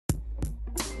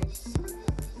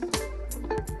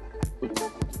All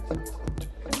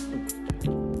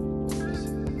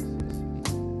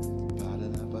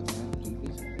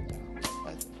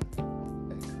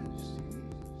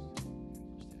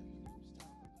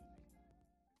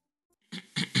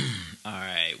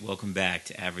right, welcome back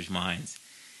to Average Minds.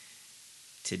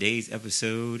 Today's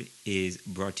episode is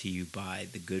brought to you by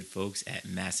the good folks at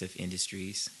Massive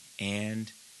Industries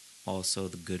and also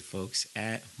the good folks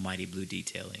at Mighty Blue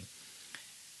Detailing.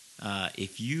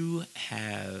 If you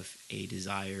have a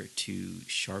desire to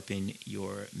sharpen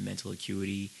your mental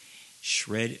acuity,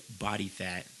 shred body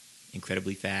fat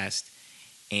incredibly fast,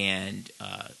 and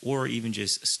or even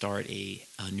just start a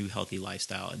new healthy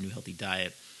lifestyle, a new healthy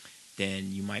diet,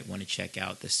 then you might want to check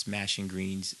out the Smashing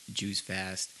Greens Juice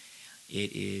Fast.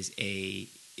 It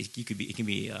can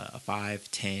be a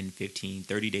 5, 10, 15,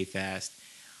 30-day fast.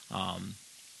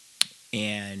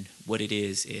 And what it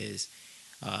is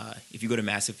if you go to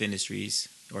Massive Industries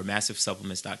or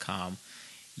MassiveSupplements.com,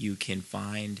 you can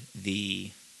find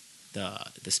the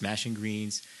Smashing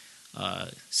Greens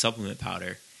supplement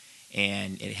powder,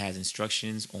 and it has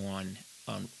instructions on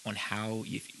how,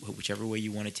 whichever way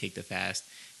you want to take the fast,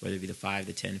 whether it be the 5,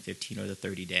 the 10, 15, or the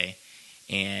 30-day.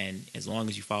 And as long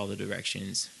as you follow the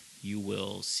directions, you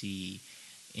will see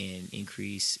an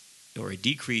increase or a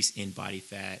decrease in body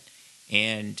fat,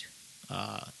 and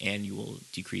you will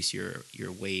decrease your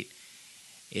weight.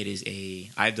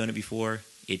 I've done it before.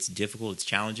 It's difficult, it's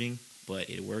challenging, but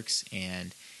it works,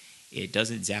 and it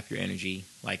doesn't zap your energy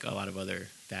like a lot of other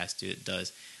fast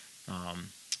does.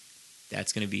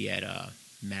 That's going to be at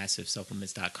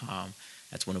MassiveSupplements.com.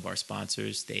 That's one of our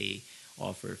sponsors. They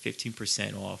offer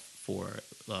 15% off for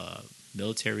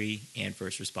military and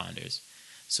first responders.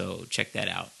 So check that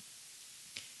out.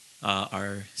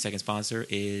 Our second sponsor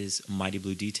is Mighty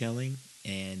Blue Detailing,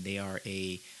 and they are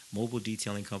a mobile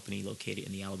detailing company located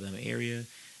in the Alabama area.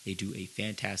 They do a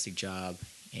fantastic job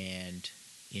in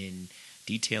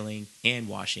detailing and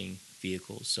washing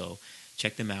vehicles. So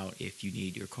check them out if you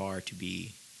need your car to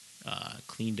be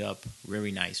cleaned up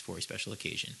very nice for a special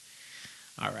occasion.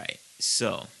 All right,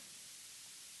 so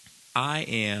I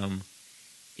am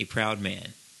a proud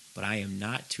man, but I am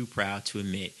not too proud to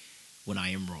admit when I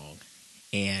am wrong.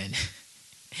 And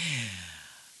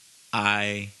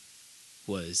I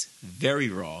was very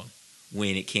wrong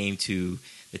when it came to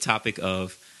the topic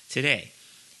of today,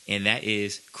 and that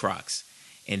is Crocs.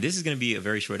 And this is going to be a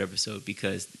very short episode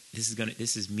because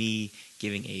this is me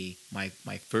giving my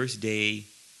first day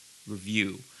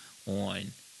review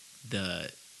on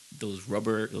those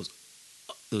rubber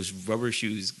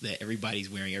shoes that everybody's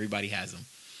wearing. Everybody has them.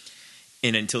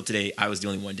 And until today, I was the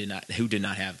only one who did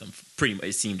not have them. Pretty much,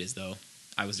 it seemed as though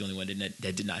I was the only one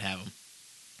that did not have them.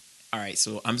 All right,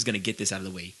 so I'm just going to get this out of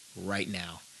the way right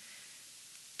now.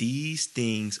 These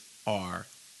things are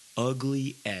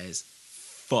ugly as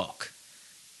fuck.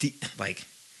 Okay,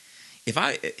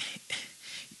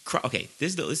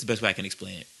 this is the best way I can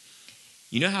explain it.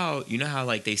 You know how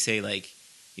like they say, like,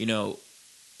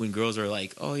 when girls are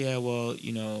like, oh yeah, well,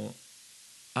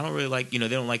 I don't really like, they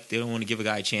don't want to give a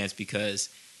guy a chance because,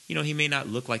 he may not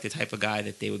look like the type of guy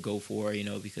that they would go for,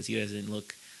 because he doesn't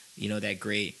look, that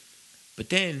great. But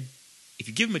then if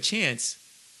you give him a chance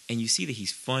and you see that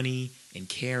he's funny and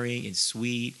caring and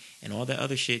sweet and all that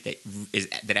other shit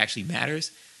that actually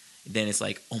matters, then it's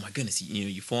like, oh my goodness,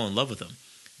 you fall in love with them.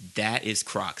 That is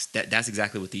Crocs. That's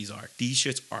exactly what these are. These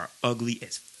shits are ugly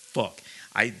as fuck.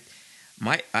 All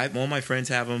my friends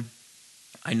have them.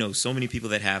 I know so many people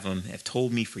that have them have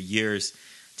told me for years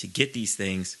to get these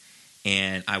things,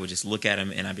 and I would just look at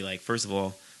them and I'd be like, first of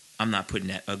all, I'm not putting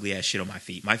that ugly ass shit on my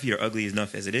feet. My feet are ugly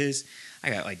enough as it is.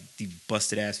 I got like the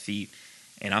busted ass feet,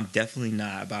 and I'm definitely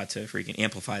not about to freaking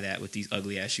amplify that with these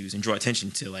ugly ass shoes and draw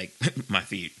attention to like my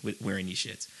feet with wearing these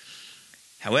shits.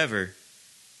 However,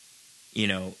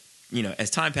 as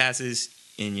time passes,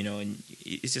 and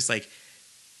it's just like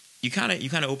you kind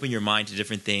of open your mind to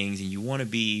different things, and you want to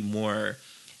be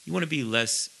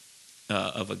less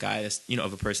of a guy that's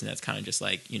of a person that's kind of just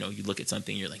like you look at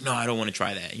something, you're like, no, I don't want to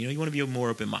try that. You want to be more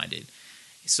open minded.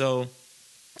 So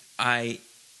I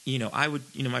would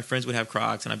my friends would have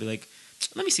Crocs, and I'd be like,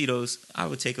 let me see those. I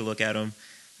would take a look at them.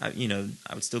 I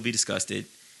would still be disgusted,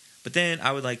 but then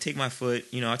I would like take my foot,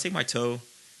 I'd take my toe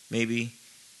maybe,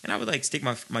 and I would like stick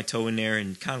my toe in there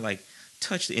and kind of like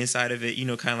touch the inside of it,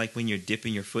 kind of like when you're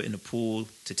dipping your foot in the pool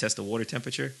to test the water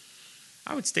temperature.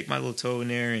 I would stick my little toe in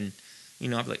there, and I'd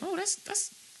be like, oh,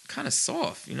 that's kind of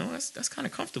soft, that's kind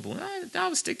of comfortable. And I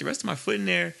would stick the rest of my foot in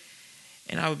there,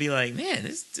 and I would be like, man,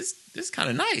 this is kind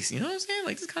of nice, you know what I'm saying?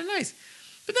 Like, this is kind of nice.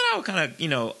 But then I would kind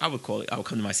of, I would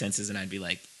come to my senses, and I'd be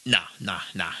like, nah,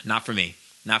 not for me.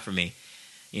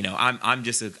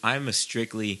 I'm a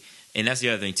strictly, and that's the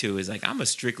other thing too, is like I'm a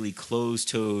strictly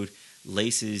closed-toed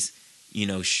laces,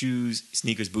 shoes,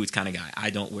 sneakers, boots kind of guy. I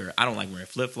don't like wearing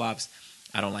flip-flops.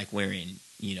 I don't like wearing,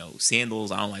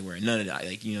 sandals. I don't like wearing none of that.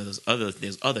 Like,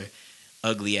 there's other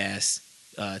ugly ass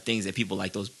things that people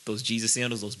like, those Jesus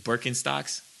sandals, those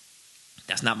Birkenstocks.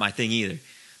 That's not my thing either.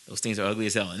 Those things are ugly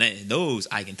as hell. And those,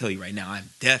 I can tell you right now, I'm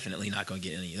definitely not going to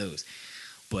get any of those.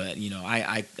 But,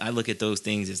 I look at those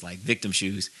things as like victim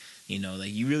shoes.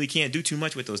 Like you really can't do too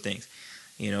much with those things.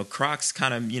 Crocs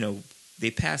kind of,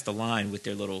 they passed the line with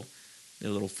their little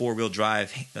 4-wheel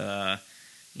drive,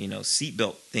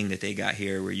 seatbelt thing that they got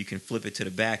here, where you can flip it to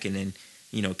the back and then,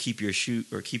 keep your shoe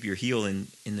or keep your heel in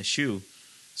the shoe.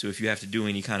 So if you have to do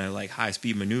any kind of like high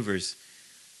speed maneuvers,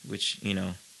 which,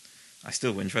 I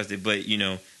still wouldn't trust it, but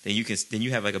then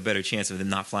you have like a better chance of them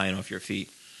not flying off your feet.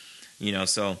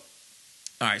 So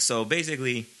all right, so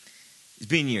basically it's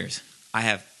been years. I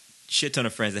have shit ton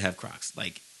of friends that have Crocs.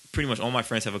 Like pretty much all my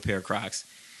friends have a pair of Crocs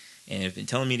and have been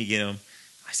telling me to get them.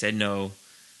 I said no,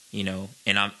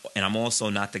 and I'm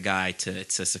also not the guy to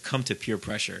succumb to peer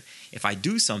pressure. If I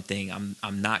do something,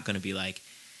 I'm not going to be like,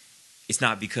 it's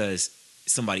not because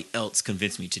somebody else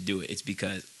convinced me to do it. It's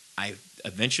because I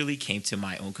eventually came to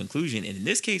my own conclusion. And in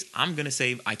this case, I'm going to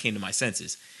say I came to my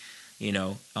senses,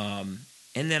 and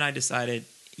then I decided,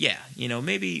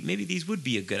 maybe these would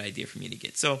be a good idea for me to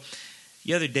get. So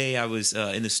the other day I was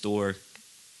in the store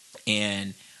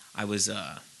and I was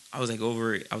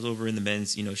over in the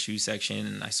men's, shoe section,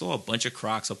 and I saw a bunch of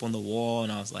Crocs up on the wall,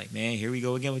 and I was like, man, here we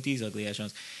go again with these ugly ass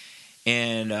ones.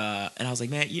 And I was like,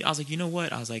 man, you know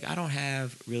what? I was like, I don't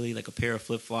have really like a pair of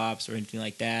flip flops or anything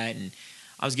like that, and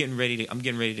I'm getting ready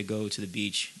to go to the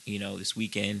beach, this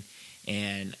weekend,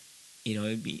 and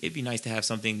it'd be nice to have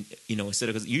something, instead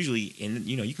of, because usually, and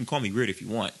you can call me weird if you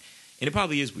want, and it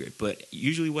probably is weird, but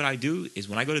usually what I do is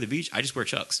when I go to the beach, I just wear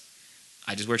Chucks.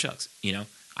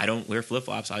 I don't wear flip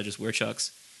flops. I just wear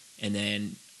Chucks, and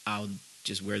then I'll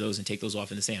just wear those and take those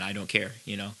off in the sand. I don't care,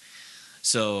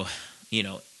 So,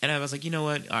 and I was like, you know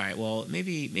what? All right, well,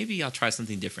 maybe I'll try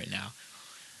something different now.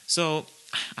 So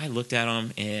I looked at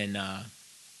them and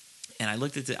I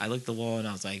looked at the wall, and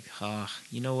I was like,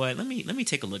 you know what? Let me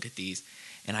take a look at these.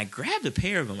 And I grabbed a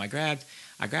pair of them. I grabbed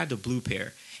a blue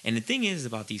pair. And the thing is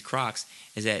about these Crocs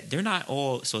is that they're not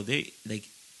all, so they like,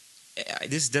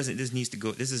 this doesn't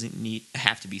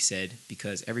have to be said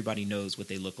because everybody knows what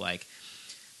they look like.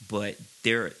 But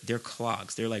they're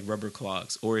clogs. They're like rubber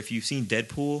clogs. Or if you've seen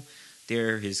Deadpool,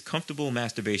 they're his comfortable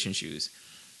masturbation shoes.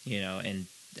 And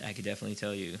I could definitely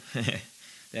tell you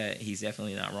that he's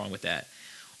definitely not wrong with that.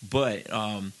 But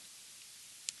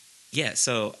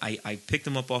so I picked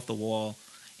them up off the wall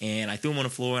and I threw them on the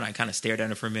floor and I kind of stared at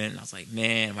them for a minute and I was like,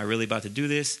 man, am I really about to do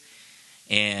this?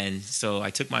 And so I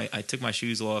took my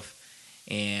shoes off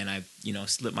and I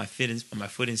slipped my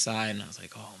foot inside and I was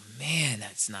like, oh man,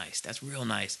 that's nice. That's real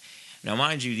nice. Now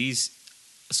mind you,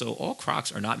 so all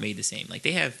Crocs are not made the same. Like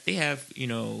they have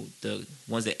the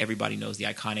ones that everybody knows, the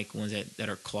iconic ones that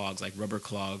are clogs, like rubber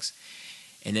clogs,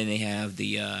 and then they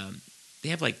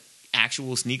have like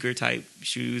actual sneaker type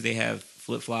shoes. They have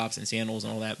flip flops and sandals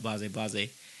and all that blase.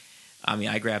 I mean,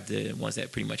 I grabbed the ones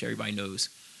that pretty much everybody knows,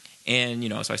 and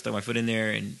so I stuck my foot in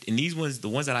there, and these ones, the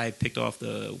ones that I picked off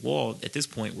the wall at this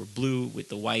point, were blue with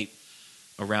the white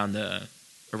around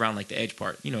like the edge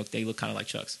part. They look kind of like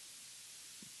Chucks,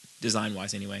 design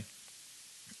wise anyway.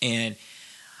 And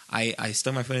I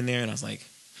stuck my foot in there and I was like,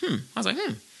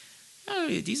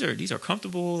 these are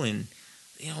comfortable and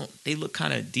they look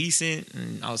kind of decent.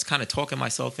 And I was kind of talking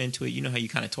myself into it. You know how you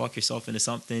kind of talk yourself into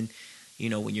something,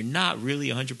 when you're not really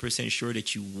 100% sure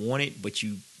that you want it, but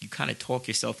you kind of talk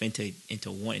yourself into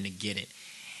wanting to get it.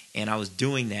 And I was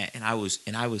doing that, and I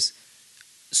was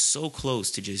so close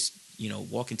to just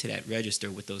walk into that register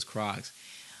with those Crocs.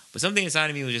 But something inside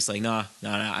of me was just like, nah,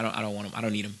 I don't want them. I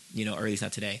don't need them, or at least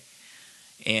not today.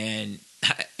 And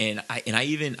I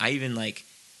even like,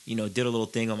 did a little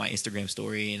thing on my Instagram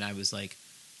story, and I was like,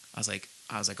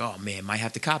 oh man, might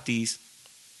have to cop these.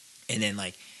 And then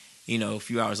like, a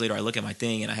few hours later, I look at my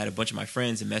thing, and I had a bunch of my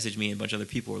friends that messaged me, and a bunch of other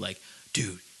people were like,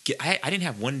 dude, I didn't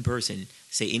have one person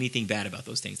say anything bad about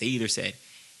those things. They either said,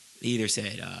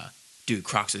 dude,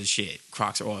 Crocs are the shit.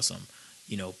 Crocs are awesome.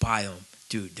 Buy them.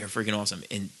 Dude, they're freaking awesome.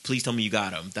 And please tell me you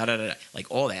got them. Da-da-da-da. Like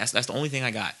all that. That's the only thing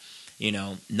I got.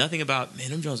 Nothing about,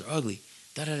 man, them Jones are ugly.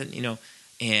 Da-da-da,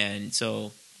 And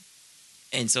so,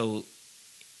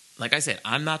 like I said,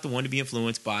 I'm not the one to be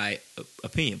influenced by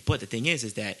opinion. But the thing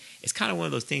is that it's kind of one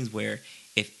of those things where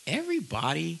if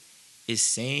everybody is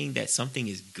saying that something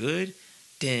is good,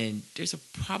 then it's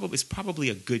probably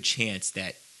a good chance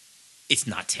that it's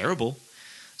not terrible.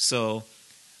 So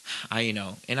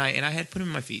and I had put them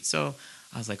in my feet. So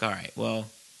I was like, all right, well,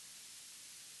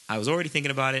 I was already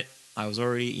thinking about it. I was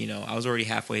already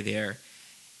halfway there.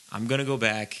 I'm gonna go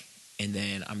back, and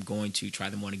then I'm going to try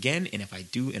them on again. And if I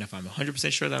do, and if I'm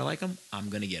 100% sure that I like them, I'm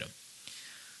gonna get them.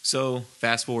 So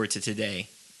fast forward to today,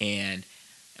 and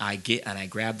I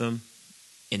grabbed them.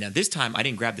 And now this time I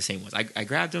didn't grab the same ones. I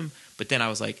grabbed them, but then I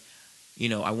was like,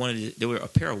 there were a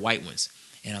pair of white ones,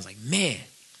 and I was like, these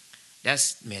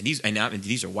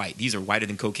are white. These are whiter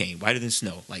than cocaine, whiter than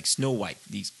snow, like snow white.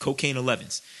 These cocaine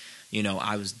 11s.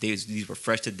 These were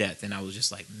fresh to death, and I was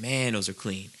just like, man, those are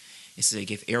clean. It's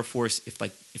like if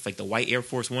the white Air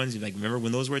Force Ones, like remember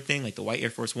when those were a thing, like the white Air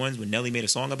Force Ones when Nelly made a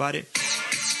song about it.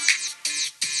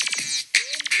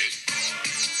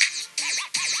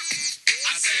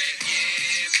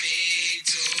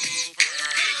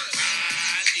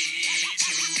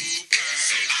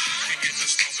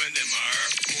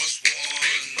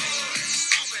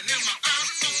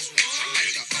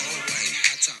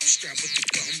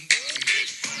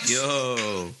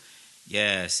 Yo,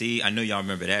 yeah. See, I know y'all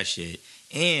remember that shit.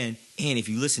 And if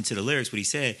you listen to the lyrics, what he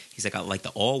said, he's like, I like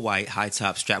the all white high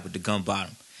top strap with the gum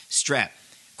bottom. Strap.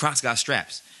 Crocs got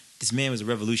straps. This man was a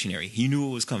revolutionary. He knew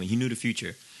what was coming. He knew the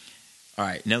future. All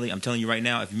right, Nelly, I'm telling you right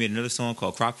now, if you made another song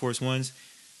called Croc Force Ones,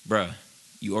 bruh,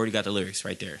 you already got the lyrics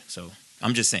right there. So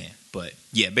I'm just saying. But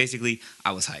yeah, basically,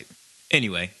 I was hyped.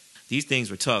 Anyway, these things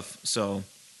were tough. So,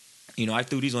 I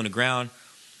threw these on the ground.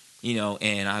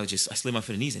 And I slid my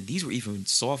foot in these, and these were even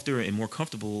softer and more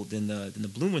comfortable than the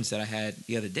blue ones that I had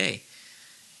the other day.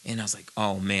 And I was like,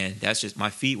 oh man, that's just, my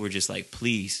feet were just like,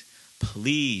 please,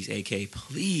 AK,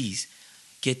 please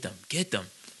get them.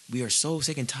 We are so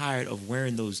sick and tired of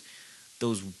wearing those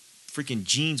freaking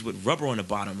jeans with rubber on the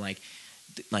bottom. Like,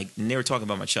 and they were talking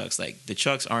about my Chucks. Like, the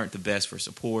Chucks aren't the best for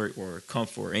support or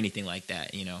comfort or anything like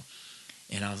that, And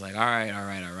I was like, all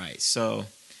right. So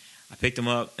I picked them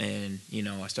up, and,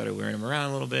 I started wearing them around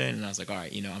a little bit, and I was like, all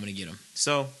right, I'm going to get them.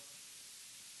 So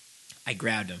I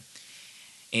grabbed them,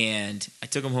 and I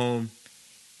took them home,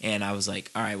 and I was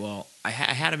like, all right, well, I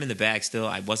had them in the bag still.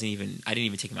 I didn't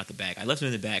even take them out the bag. I left them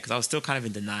in the bag because I was still kind of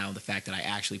in denial of the fact that I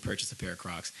actually purchased a pair of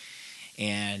Crocs.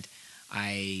 But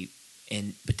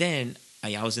then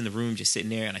I was in the room just sitting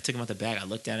there, and I took them out the bag. I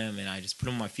looked at them, and I just put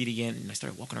them on my feet again, and I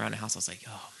started walking around the house. I was like,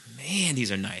 oh, man, these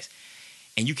are nice.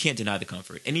 And you can't deny the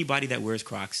comfort. Anybody that wears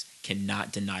Crocs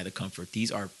cannot deny the comfort.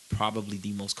 These are probably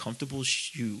the most comfortable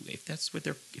shoe, if that's what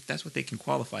they can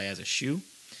qualify as a shoe.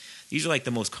 These are like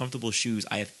the most comfortable shoes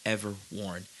I have ever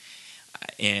worn.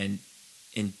 And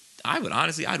I would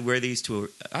honestly, I'd wear these to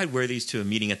a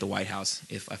meeting at the White House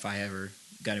if I ever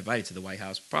got invited to the White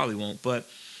House. Probably won't, but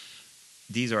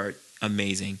these are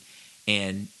amazing.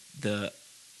 And the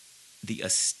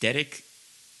aesthetic,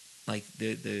 like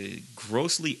the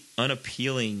grossly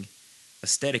unappealing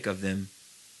aesthetic of them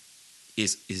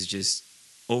is just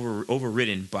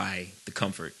overridden by the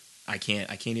comfort. I can't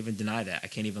even deny that. I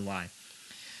can't even lie.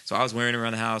 So I was wearing it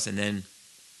around the house, and then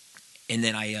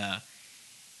I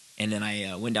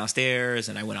went downstairs,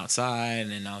 and I went outside,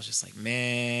 and I was just like,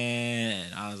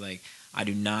 man, I was like, I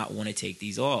do not want to take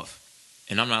these off.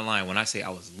 And I'm not lying when I say I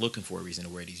was looking for a reason to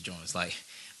wear these joints, like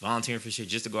volunteering for shit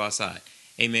just to go outside.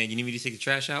 Hey man, you need me to take the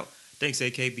trash out? Thanks,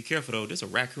 AK. Be careful though. There's a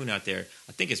raccoon out there.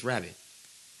 I think it's rabbit.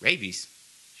 Rabies.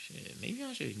 Shit, maybe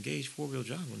I should engage 4-wheel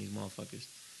drive on these motherfuckers.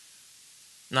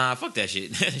 Nah, fuck that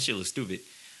shit. That shit looks stupid.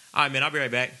 All right, man, I'll be right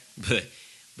back.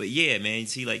 But yeah, man, you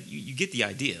see, like, you get the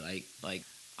idea. Like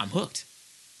I'm hooked.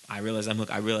 I realized I'm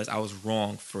hooked. I realized I was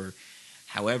wrong for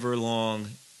however long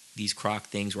these Croc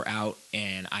things were out,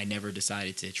 and I never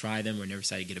decided to try them or never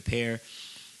decided to get a pair.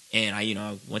 And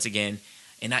I, once again,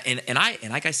 and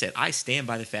like I said, I stand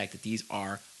by the fact that these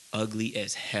are ugly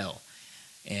as hell.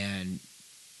 And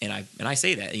I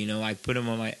say that, I put them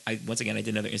on once again, I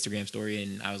did another Instagram story,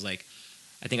 and I was like,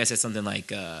 I think I said something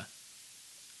like,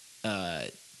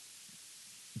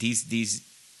 these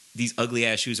ugly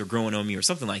ass shoes are growing on me or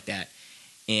something like that.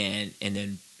 And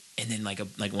then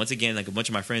like once again, like a bunch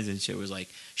of my friends and shit was like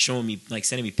showing me, like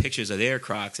sending me pictures of their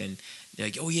Crocs, and they're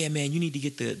like, oh yeah, man, you need to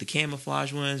get the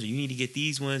camouflage ones, or you need to get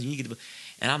these ones,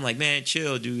 and I'm like, man,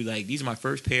 chill, dude. Like, these are my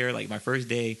first pair, like my first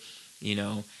day,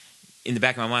 in the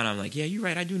back of my mind, I'm like, yeah, you're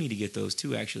right, I do need to get those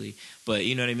too, actually. But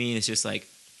you know what I mean? It's just like,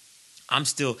 I'm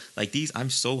still like these. I'm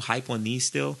so hype on these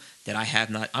still that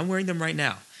I'm wearing them right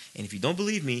now. And if you don't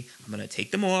believe me, I'm going to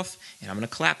take them off and I'm going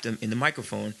to clap them in the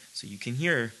microphone so you can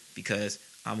hear, because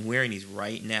I'm wearing these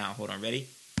right now. Hold on, ready?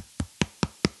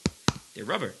 They're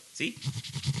rubber. See?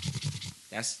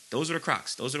 Those are the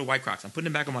Crocs. Those are the white Crocs. I'm putting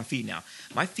them back on my feet now.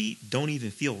 My feet don't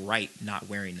even feel right not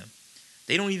wearing them.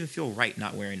 They don't even feel right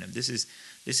not wearing them. This is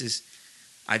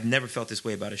I've never felt this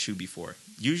way about a shoe before.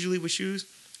 Usually with shoes,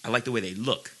 I like the way they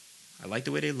look.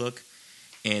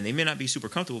 And they may not be super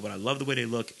comfortable, but I love the way they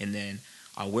look, and then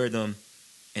I'll wear them,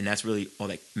 and that's really all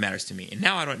that matters to me. And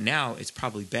now it's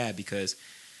probably bad because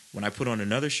when I put on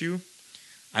another shoe,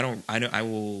 I'll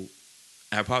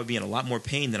probably be in a lot more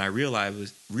pain than I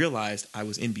realized I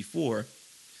was in before,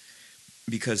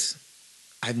 because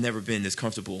I've never been this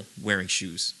comfortable wearing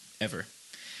shoes ever.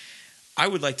 I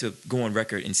would like to go on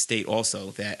record and state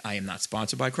also that I am not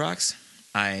sponsored by Crocs.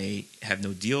 I have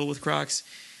no deal with Crocs.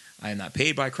 I am not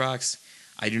paid by Crocs.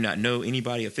 I do not know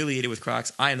anybody affiliated with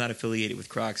Crocs. I am not affiliated with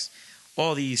Crocs.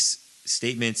 All these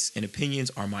statements and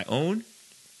opinions are my own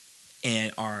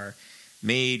and are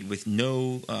made with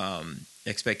no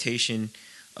expectation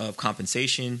of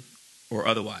compensation or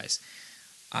otherwise.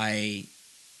 I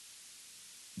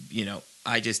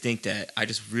just think that I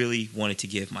just really wanted to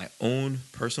give my own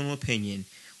personal opinion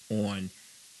on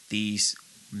these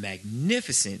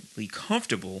magnificently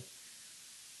comfortable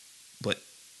but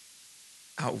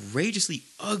outrageously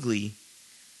ugly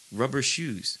rubber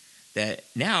shoes that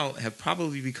now have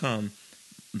probably become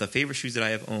the favorite shoes that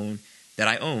I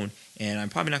own, and I'm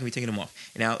probably not going to be taking them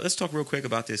off. And now let's talk real quick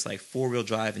about this like 4-wheel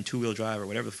drive and 2-wheel drive or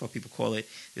whatever the fuck people call it.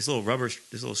 This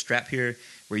little strap here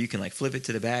where you can like flip it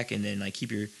to the back and then like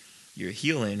keep your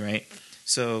heel in, right?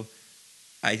 So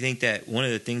I think that one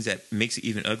of the things that makes it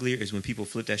even uglier is when people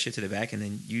flip that shit to the back and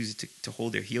then use it to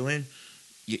hold their heel in.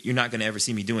 You're not going to ever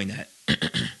see me doing that.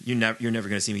 You're never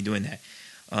going to see me doing that.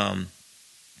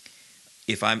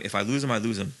 If I lose them, I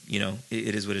lose them.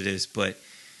 It is what it is. But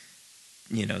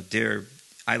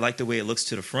I like the way it looks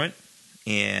to the front,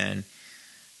 and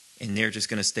they're just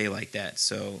gonna stay like that.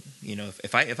 So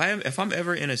if I'm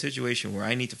ever in a situation where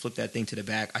I need to flip that thing to the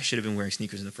back, I should have been wearing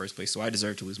sneakers in the first place. So I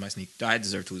deserve to lose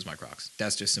my Crocs.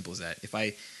 That's just simple as that.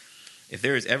 If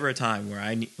there is ever a time where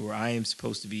I am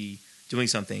supposed to be doing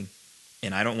something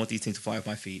and I don't want these things to fly off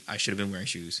my feet, I should have been wearing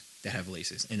shoes that have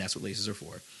laces, and that's what laces are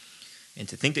for. And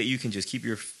to think that you can just keep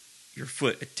your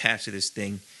foot attached to this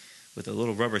thing with a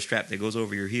little rubber strap that goes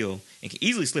over your heel and can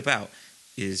easily slip out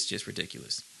is just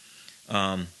ridiculous.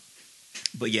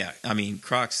 But yeah, I mean,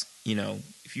 Crocs,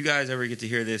 if you guys ever get to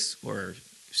hear this or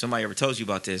if somebody ever tells you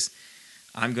about this,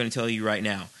 I'm going to tell you right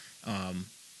now,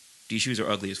 these shoes are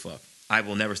ugly as fuck. I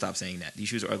will never stop saying that. These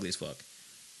shoes are ugly as fuck.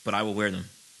 But I will wear them.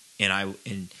 And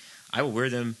I will wear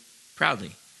them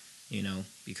proudly,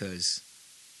 because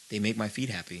they make my feet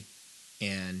happy.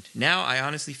 And now I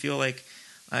honestly feel like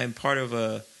I'm part of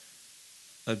a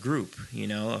group,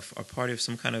 a part of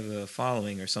some kind of a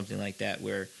following or something like that,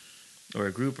 or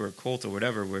a group or a cult or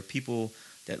whatever, where people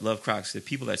that love Crocs, the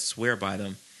people that swear by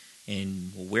them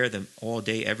and will wear them all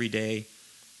day, every day.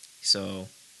 So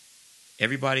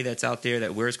everybody that's out there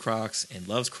that wears Crocs and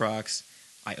loves Crocs,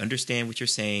 I understand what you're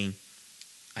saying.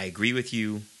 I agree with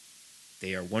you.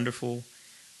 They are wonderful.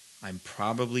 I'm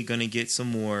probably going to get some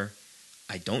more.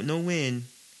 I don't know when,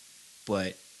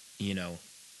 but,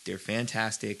 they're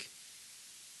fantastic.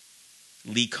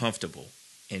 Comfortable,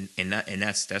 and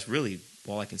that's really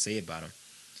all I can say about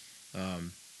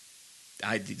them.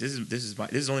 This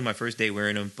is only my first day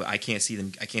wearing them, but I can't see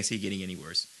it getting any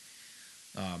worse.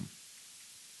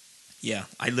 Yeah,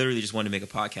 I literally just wanted to make a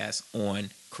podcast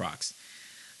on Crocs.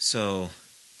 So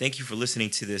thank you for listening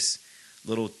to this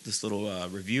little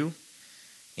review,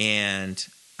 and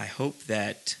I hope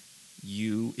that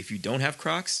if you don't have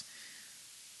Crocs,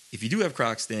 if you do have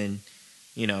Crocs, then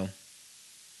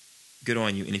good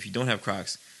on you. And if you don't have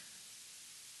Crocs,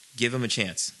 give them a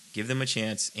chance. Give them a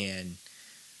chance and,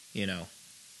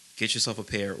 get yourself a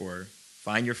pair or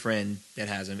find your friend that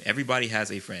has them. Everybody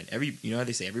has a friend. How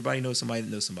they say, everybody knows somebody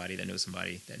that knows somebody that knows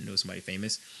somebody that knows somebody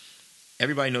famous.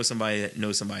 Everybody knows somebody that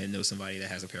knows somebody that knows somebody that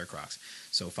has a pair of Crocs.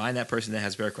 So find that person that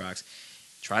has a pair of Crocs,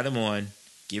 try them on,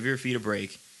 give your feet a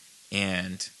break,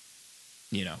 and,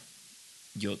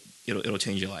 it'll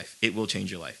change your life. It will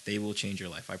change your life. They will change your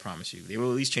life. I promise you. They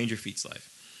will at least change your feet's life.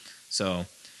 So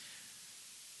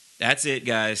that's it,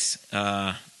 guys.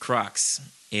 Crocs,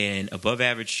 an above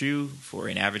average shoe for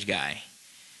an average guy.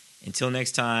 Until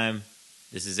next time,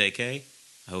 this is AK. I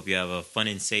hope you have a fun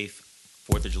and safe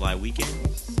 4th of July weekend.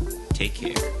 Take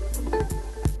care.